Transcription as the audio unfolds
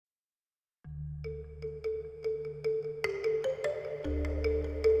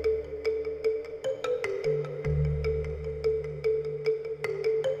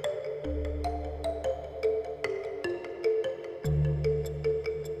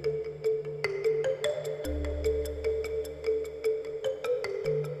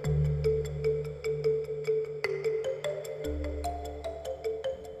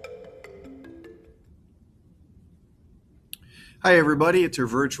Hi, everybody. It's your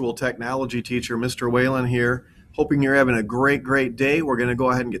virtual technology teacher, Mr. Whalen here. Hoping you're having a great day. We're going to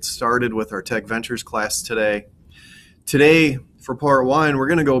go ahead and get started with our Tech Ventures class today. Today, for part one, we're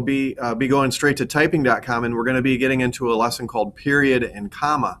going to be going straight to typing.com, and we're going to be getting into a lesson called period and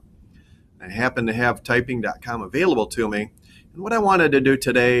comma. I happen to have typing.com available to me. And what I wanted to do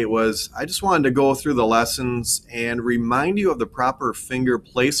today was I just wanted to go through the lessons and remind you of the proper finger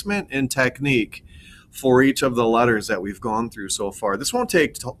placement and technique for each of the letters that we've gone through so far. This won't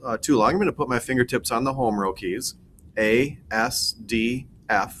take too long. I'm going to put my fingertips on the home row keys. A, S, D,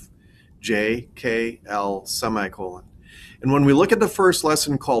 F, J, K, L, semicolon. And when we look at the first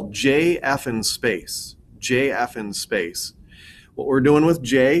lesson called J, F in space, what we're doing with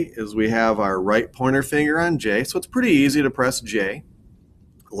J is we have our right pointer finger on J, so it's pretty easy to press J.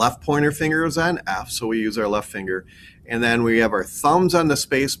 Left pointer finger is on F, so we use our left finger. And then we have our thumbs on the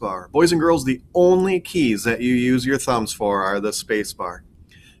space bar. Boys and girls, the only keys that you use your thumbs for are the space bar.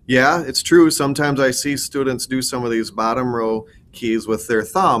 Yeah, it's true. Sometimes I see students do some of these bottom row keys with their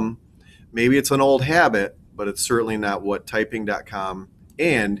thumb. Maybe it's an old habit, but it's certainly not what typing.com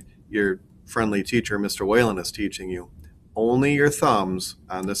and your friendly teacher, Mr. Whalen, is teaching you. Only your thumbs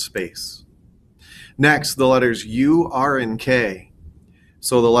on the space. Next, the letters U, R, and K.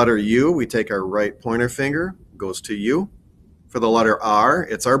 So the letter U, we take our right pointer finger, goes to U. For the letter R,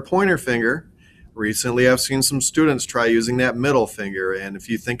 it's our pointer finger. Recently, I've seen some students try using that middle finger, and if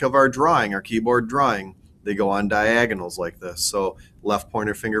you think of our drawing, our keyboard drawing, they go on diagonals like this. So left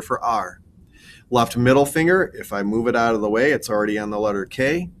pointer finger for R. Left middle finger, if I move it out of the way, it's already on the letter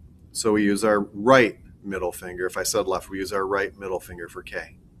K, so we use our right middle finger. If I said left, we use our right middle finger for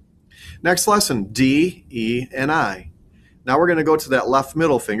K. Next lesson, D, E, and I. Now we're going to go to that left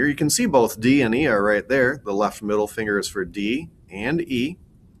middle finger. You can see both D and E are right there. The left middle finger is for D and E.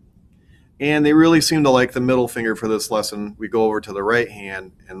 And they really seem to like the middle finger for this lesson. We go over to the right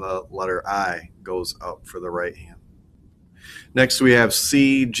hand, and the letter I goes up for the right hand. Next we have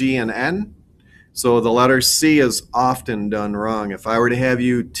C, G, and N. So the letter C is often done wrong. If I were to have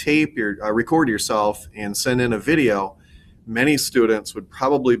you record yourself and send in a video, many students would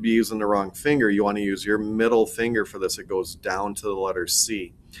probably be using the wrong finger. You want to use your middle finger for this. It goes down to the letter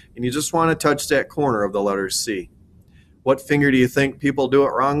C. And you just want to touch that corner of the letter C. What finger do you think people do it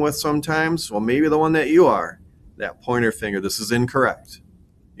wrong with sometimes? Well, maybe the one that you are, that pointer finger. This is incorrect.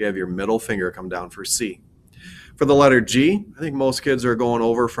 You have your middle finger come down for C. For the letter G, I think most kids are going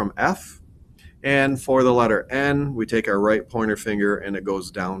over from F. And for the letter N, we take our right pointer finger and it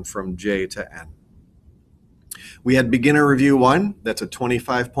goes down from J to N. We had beginner review 1. That's a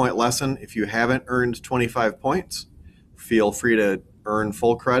 25-point lesson. If you haven't earned 25 points, feel free to earn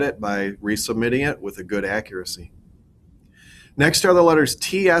full credit by resubmitting it with a good accuracy. Next are the letters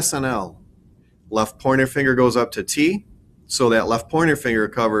T, S, and L. Left pointer finger goes up to T, so that left pointer finger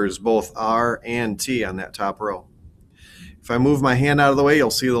covers both R and T on that top row. If I move my hand out of the way, you'll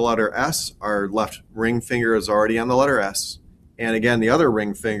see the letter S. Our left ring finger is already on the letter S. And again, the other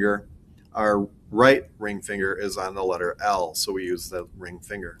ring finger, our right ring finger, is on the letter L, so we use the ring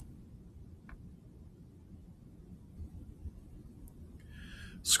finger.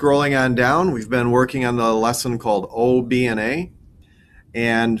 Scrolling on down, we've been working on the lesson called O, B, and A.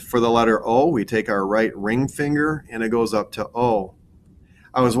 And for the letter O, we take our right ring finger and it goes up to O.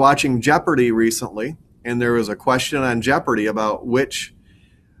 I was watching Jeopardy recently, and there was a question on Jeopardy about which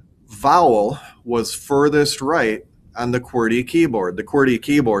vowel was furthest right on the QWERTY keyboard. The QWERTY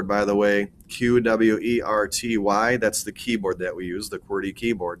keyboard, by the way, QWERTY, that's the keyboard that we use, the QWERTY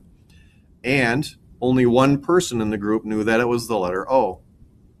keyboard. And only one person in the group knew that it was the letter O.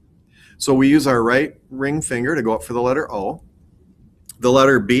 So we use our right ring finger to go up for the letter O. The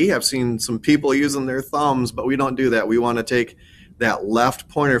letter B, I've seen some people using their thumbs, but we don't do that. We want to take that left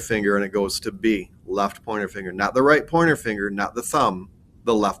pointer finger and it goes to B. Left pointer finger, not the right pointer finger, not the thumb,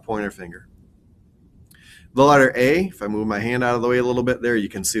 the left pointer finger. The letter A, if I move my hand out of the way a little bit there, you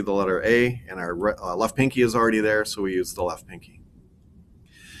can see the letter A, and our left pinky is already there, so we use the left pinky.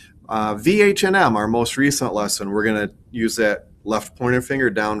 V, H, and M, our most recent lesson, we're going to use that left pointer finger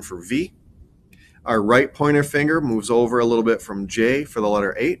down for V. Our right pointer finger moves over a little bit from J for the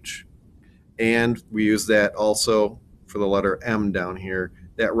letter H, and we use that also for the letter M down here.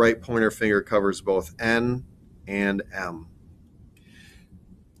 That right pointer finger covers both N and M.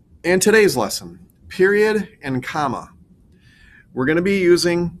 And today's lesson, period and comma. We're going to be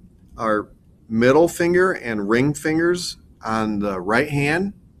using our middle finger and ring fingers on the right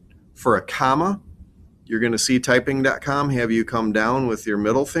hand. For a comma, you're going to see typing.com have you come down with your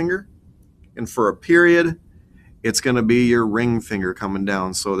middle finger. And for a period, it's going to be your ring finger coming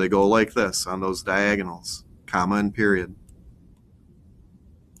down. So they go like this on those diagonals, comma and period.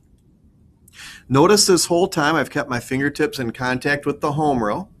 Notice this whole time I've kept my fingertips in contact with the home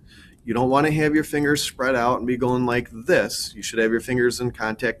row. You don't want to have your fingers spread out and be going like this. You should have your fingers in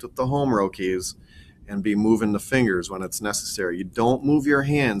contact with the home row keys and be moving the fingers when it's necessary. You don't move your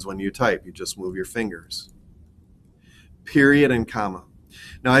hands when you type, you just move your fingers. Period and comma.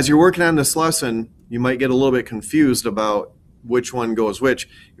 Now, as you're working on this lesson, you might get a little bit confused about which one goes which.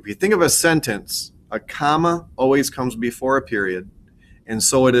 If you think of a sentence, a comma always comes before a period, and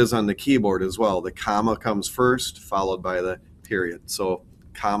so it is on the keyboard as well. The comma comes first, followed by the period. So,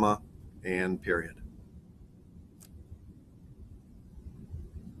 comma and period.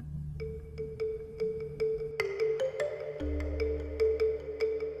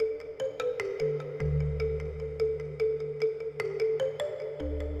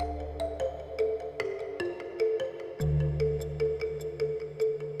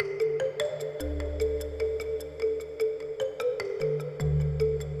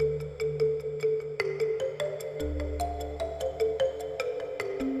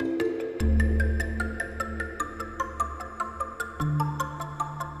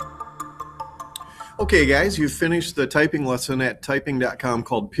 Okay guys, you've finished the typing lesson at typing.com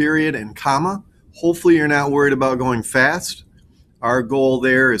called period and comma. Hopefully you're not worried about going fast. Our goal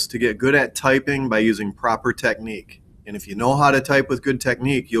there is to get good at typing by using proper technique. And if you know how to type with good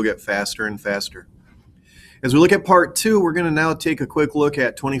technique, you'll get faster and faster. As we look at part 2, we're going to now take a quick look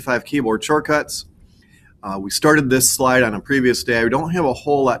at 25 keyboard shortcuts. We started this slide on a previous day. I don't have a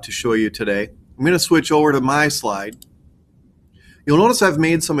whole lot to show you today. I'm going to switch over to my slide. You'll notice I've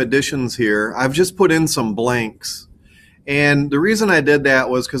made some additions here. I've just put in some blanks. And the reason I did that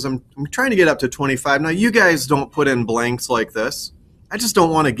was because I'm trying to get up to 25. Now, you guys don't put in blanks like this. I just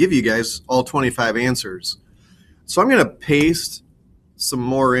don't want to give you guys all 25 answers. So I'm going to paste some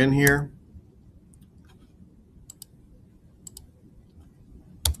more in here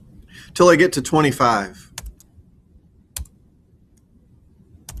till I get to 25.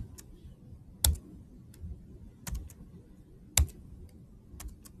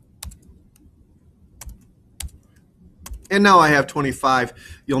 And now I have 25.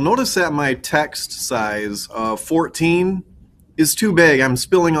 You'll notice that my text size of 14 is too big. I'm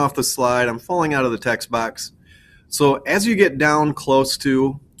spilling off the slide. I'm falling out of the text box. So as you get down close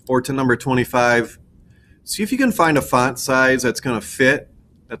to or to number 25, see if you can find a font size that's going to fit,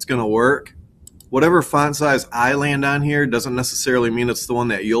 that's going to work. Whatever font size I land on here doesn't necessarily mean it's the one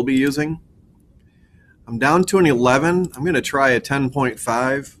that you'll be using. I'm down to an 11. I'm going to try a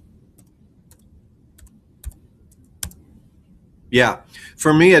 10.5. Yeah,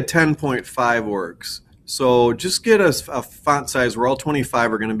 for me a 10.5 works. So just get a font size where all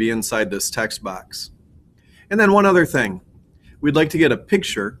 25 are going to be inside this text box. And then one other thing, we'd like to get a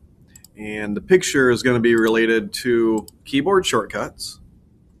picture, and the picture is going to be related to keyboard shortcuts.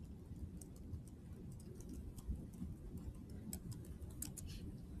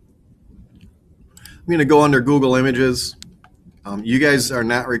 I'm going to go under Google Images. You guys are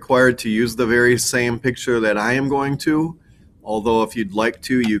not required to use the very same picture that I am going to. Although if you'd like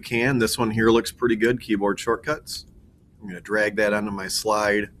to, you can. This one here looks pretty good, keyboard shortcuts. I'm going to drag that onto my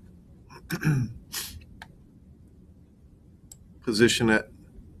slide. Position it.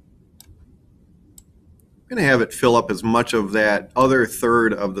 I'm going to have it fill up as much of that other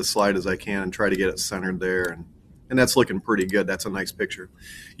third of the slide as I can and try to get it centered there. And that's looking pretty good. That's a nice picture.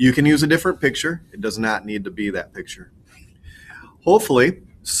 You can use a different picture. It does not need to be that picture. Hopefully,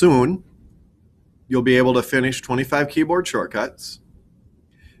 soon, you'll be able to finish 25 keyboard shortcuts.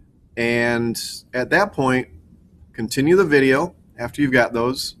 And at that point, continue the video. After you've got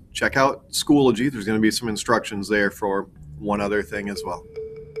those, check out Schoology. There's going to be some instructions there for one other thing as well.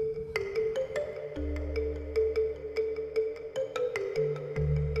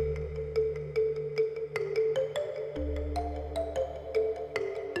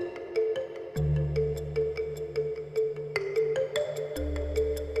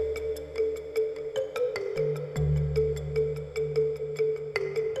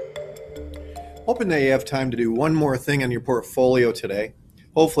 Hoping that you have time to do one more thing on your portfolio today.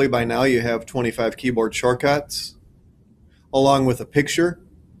 Hopefully by now you have 25 keyboard shortcuts along with a picture.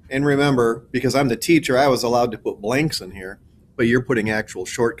 And remember, because I'm the teacher, I was allowed to put blanks in here, but you're putting actual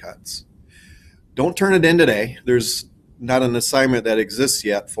shortcuts. Don't turn it in today. There's not an assignment that exists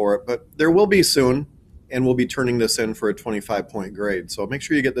yet for it, but there will be soon, and we'll be turning this in for a 25-point grade. So make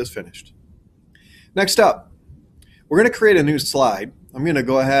sure you get this finished. Next up, we're going to create a new slide. I'm going to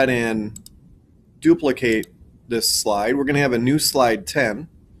go ahead and duplicate this slide. We're going to have a new slide 10.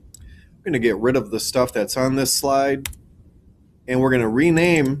 We're going to get rid of the stuff that's on this slide, and we're going to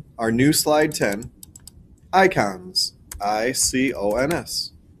rename our new slide 10 Icons,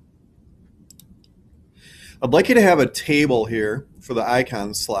 I-C-O-N-S. I'd like you to have a table here for the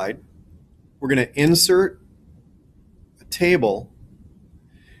icon slide. We're going to insert a table,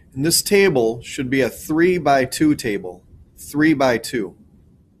 and this table should be a 3x2 table, 3x2.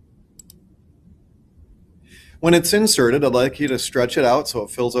 When it's inserted, I'd like you to stretch it out so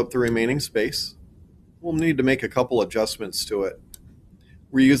it fills up the remaining space. We'll need to make a couple adjustments to it.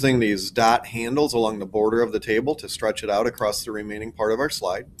 We're using these dot handles along the border of the table to stretch it out across the remaining part of our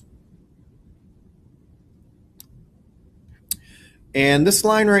slide. And this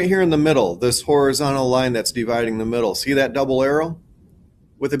line right here in the middle, this horizontal line that's dividing the middle, see that double arrow?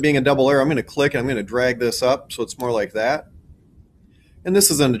 With it being a double arrow, I'm going to click and I'm going to drag this up so it's more like that. And this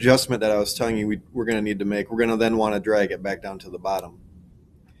is an adjustment that I was telling you we're going to need to make. We're going to then want to drag it back down to the bottom.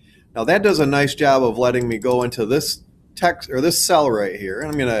 Now that does a nice job of letting me go into this text or this cell right here. And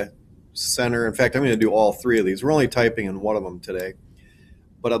I'm going to center. In fact, I'm going to do all three of these. We're only typing in one of them today.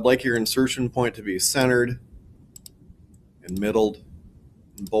 But I'd like your insertion point to be centered and middled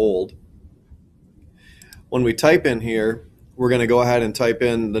and bold. When we type in here, we're going to go ahead and type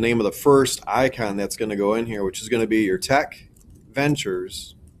in the name of the first icon that's going to go in here, which is going to be your Tech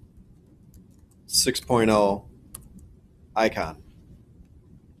Ventures 6.0 icon.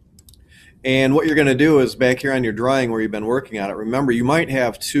 And what you're going to do is back here on your drawing where you've been working on it, remember you might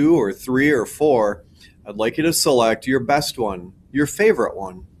have 2 or 3 or 4. I'd like you to select your best one, your favorite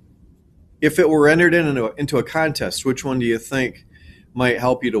one. If it were entered into a contest, which one do you think might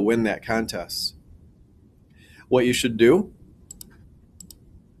help you to win that contest? What you should do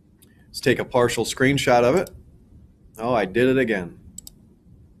is take a partial screenshot of it. Oh, I did it again.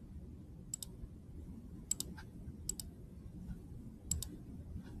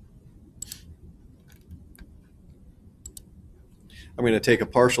 I'm going to take a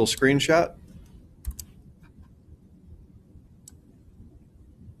partial screenshot.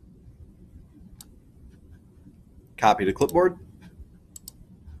 Copy to clipboard.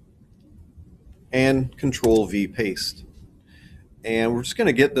 And Control V paste. And we're just going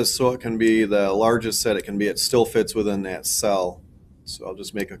to get this so it can be the largest that it can be. It still fits within that cell. So I'll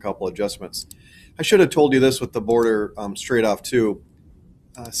just make a couple adjustments. I should have told you this with the border straight off too.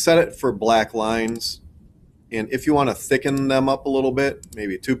 Set it for black lines. And if you want to thicken them up a little bit,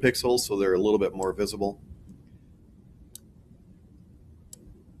 maybe 2 pixels so they're a little bit more visible.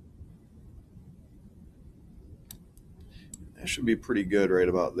 That should be pretty good right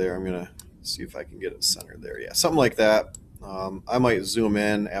about there. I'm going to see if I can get it centered there. Yeah, something like that. I might zoom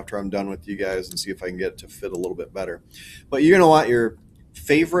in after I'm done with you guys and see if I can get it to fit a little bit better. But you're going to want your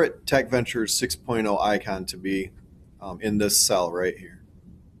favorite Tech Ventures 6.0 icon to be in this cell right here.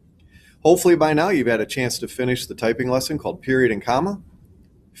 Hopefully by now you've had a chance to finish the typing lesson called Period and Comma,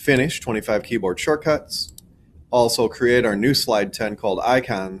 finish 25 keyboard shortcuts, also create our new slide 10 called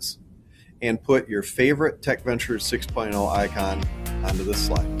Icons, and put your favorite Tech Ventures 6.0 icon onto this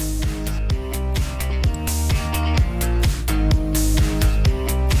slide.